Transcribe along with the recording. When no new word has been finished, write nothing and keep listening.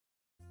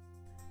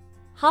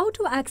How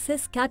to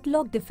access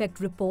catalog defect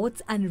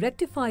reports and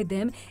rectify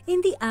them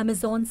in the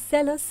Amazon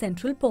Seller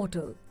Central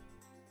portal.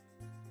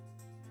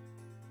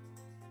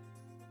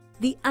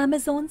 The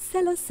Amazon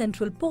Seller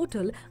Central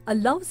portal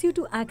allows you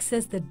to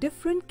access the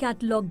different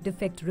catalog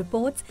defect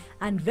reports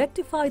and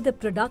rectify the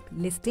product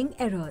listing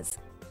errors.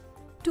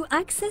 To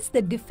access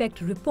the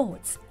defect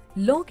reports,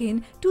 log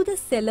in to the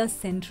Seller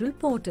Central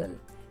portal.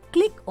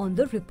 Click on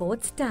the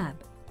Reports tab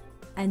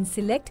and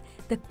select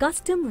the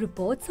Custom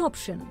Reports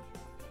option.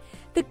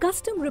 The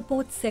Custom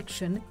Reports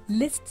section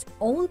lists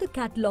all the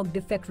catalog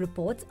defect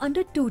reports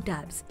under two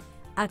tabs: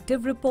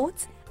 Active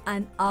Reports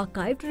and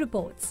Archived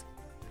Reports.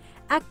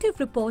 Active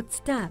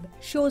Reports tab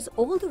shows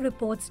all the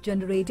reports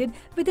generated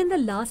within the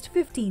last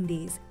 15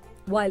 days,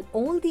 while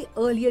all the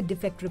earlier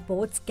defect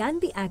reports can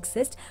be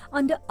accessed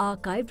under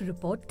Archived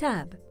Report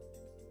tab.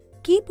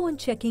 Keep on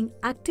checking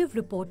Active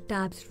Report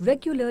tabs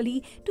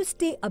regularly to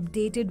stay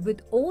updated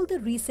with all the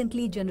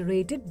recently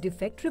generated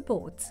defect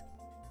reports.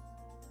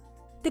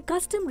 The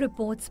Custom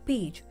Reports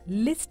page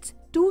lists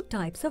two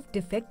types of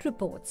defect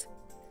reports: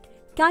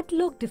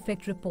 Catalog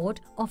Defect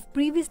Report of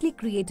previously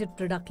created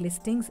product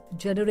listings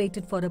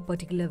generated for a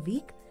particular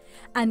week,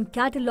 and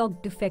Catalog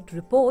Defect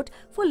Report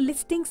for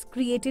listings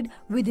created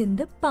within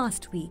the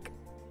past week.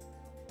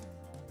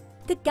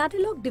 The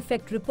Catalog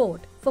Defect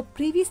Report for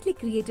previously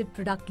created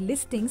product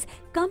listings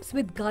comes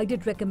with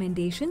guided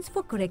recommendations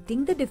for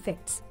correcting the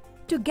defects.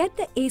 To get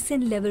the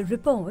ASIN level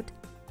report,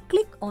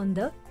 click on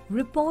the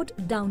Report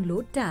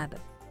Download tab.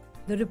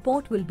 The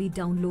report will be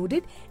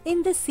downloaded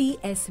in the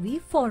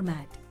CSV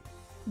format.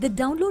 The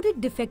downloaded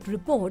defect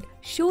report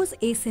shows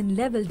ASIN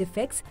level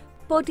defects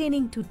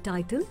pertaining to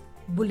title,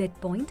 bullet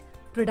point,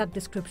 product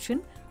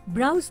description,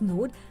 browse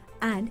node,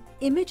 and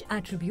image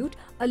attribute,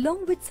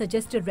 along with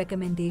suggested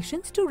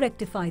recommendations to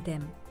rectify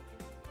them.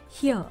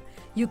 Here,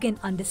 you can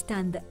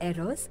understand the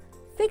errors,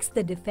 fix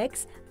the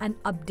defects,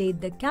 and update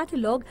the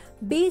catalog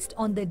based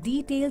on the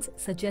details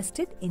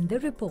suggested in the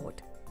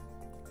report.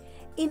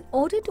 In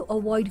order to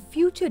avoid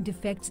future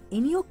defects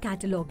in your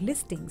catalog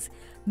listings,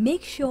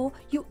 make sure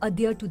you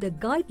adhere to the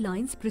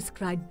guidelines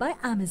prescribed by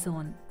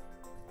Amazon.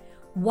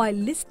 While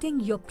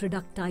listing your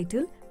product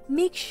title,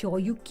 make sure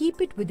you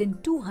keep it within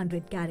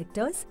 200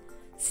 characters,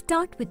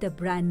 start with a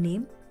brand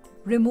name,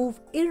 remove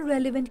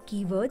irrelevant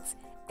keywords,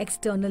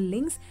 external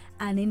links,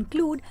 and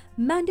include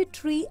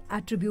mandatory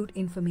attribute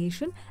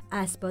information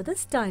as per the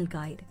style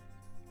guide.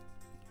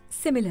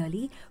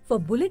 Similarly, for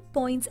bullet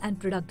points and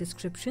product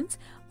descriptions,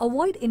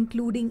 avoid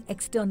including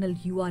external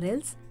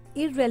URLs,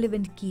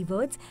 irrelevant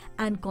keywords,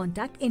 and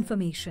contact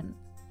information.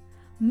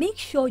 Make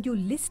sure you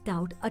list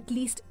out at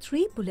least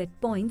 3 bullet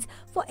points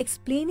for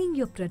explaining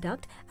your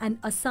product and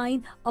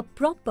assign a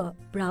proper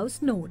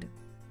browse node.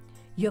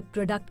 Your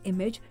product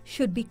image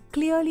should be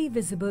clearly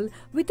visible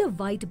with a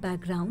white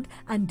background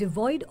and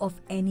devoid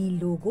of any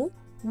logo,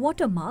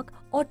 watermark,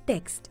 or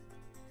text.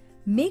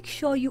 Make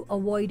sure you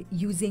avoid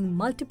using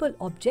multiple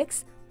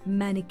objects,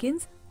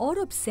 mannequins, or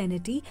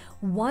obscenity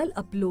while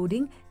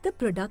uploading the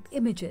product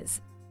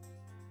images.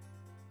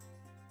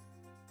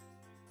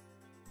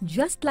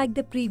 Just like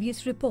the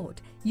previous report,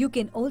 you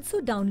can also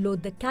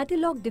download the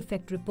Catalog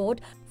Defect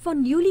Report for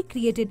newly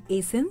created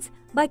ASINs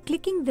by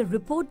clicking the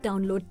Report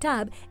Download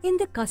tab in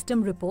the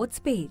Custom Reports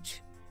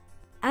page.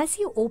 As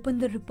you open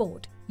the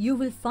report, you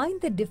will find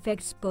the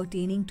defects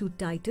pertaining to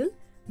title,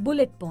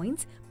 bullet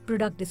points,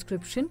 product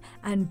description,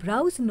 and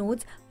browse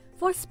nodes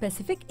for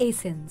specific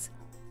ASINs.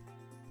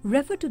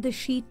 Refer to the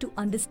sheet to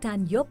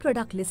understand your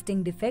product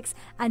listing defects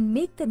and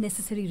make the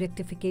necessary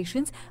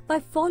rectifications by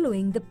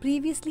following the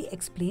previously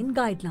explained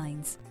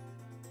guidelines.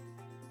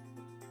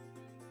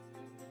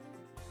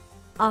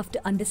 After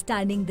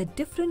understanding the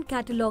different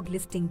catalog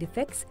listing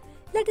defects,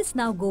 let us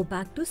now go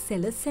back to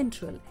Seller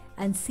Central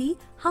and see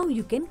how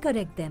you can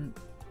correct them.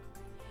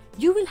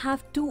 You will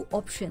have two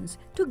options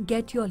to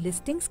get your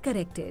listings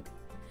corrected: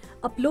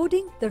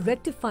 uploading the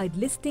rectified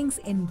listings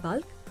in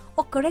bulk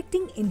or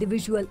correcting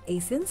individual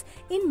ASINs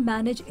in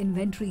Manage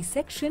Inventory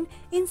section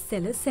in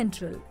Seller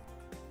Central.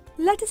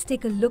 Let us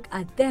take a look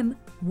at them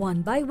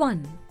one by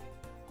one.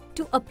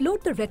 To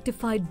upload the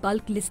rectified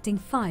bulk listing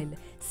file,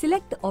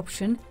 select the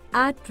option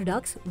Add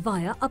Products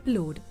via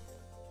Upload.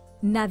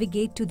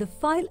 Navigate to the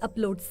File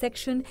Upload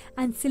section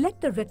and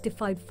select the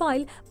rectified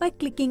file by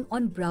clicking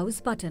on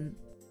Browse button.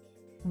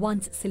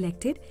 Once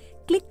selected,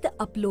 click the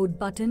Upload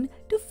button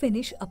to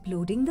finish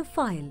uploading the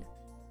file.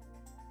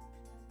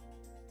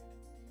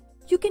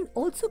 You can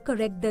also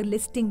correct the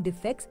listing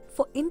defects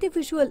for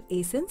individual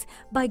ASINs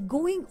by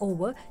going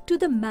over to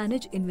the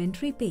Manage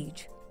Inventory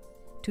page.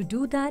 To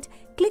do that,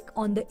 click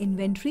on the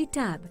Inventory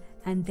tab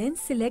and then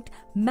select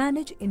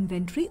Manage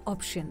Inventory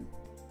option.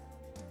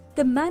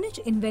 The Manage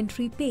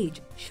Inventory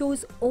page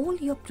shows all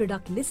your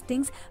product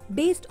listings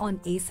based on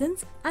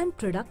ASINs and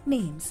product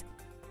names.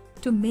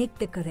 To make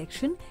the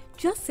correction,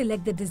 just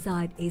select the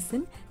desired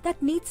ASIN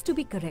that needs to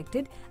be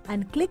corrected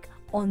and click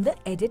on the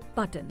Edit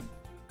button.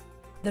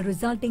 The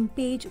resulting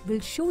page will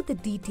show the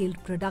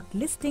detailed product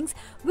listings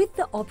with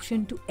the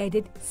option to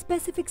edit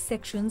specific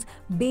sections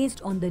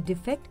based on the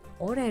defect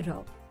or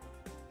error.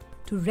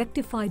 To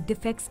rectify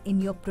defects in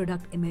your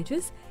product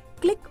images,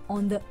 click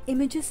on the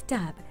Images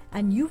tab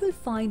and you will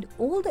find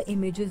all the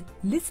images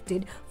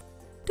listed.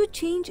 To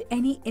change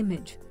any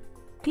image,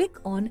 click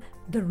on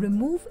the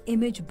Remove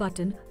Image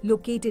button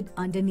located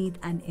underneath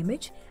an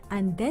image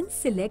and then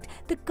select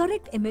the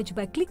correct image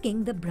by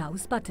clicking the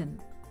Browse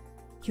button.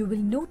 You will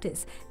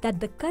notice that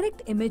the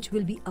correct image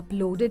will be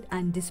uploaded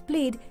and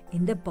displayed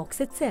in the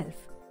box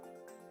itself.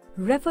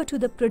 Refer to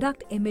the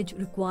Product Image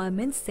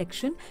Requirements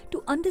section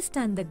to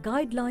understand the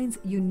guidelines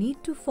you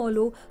need to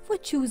follow for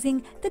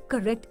choosing the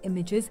correct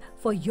images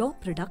for your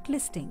product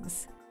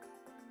listings.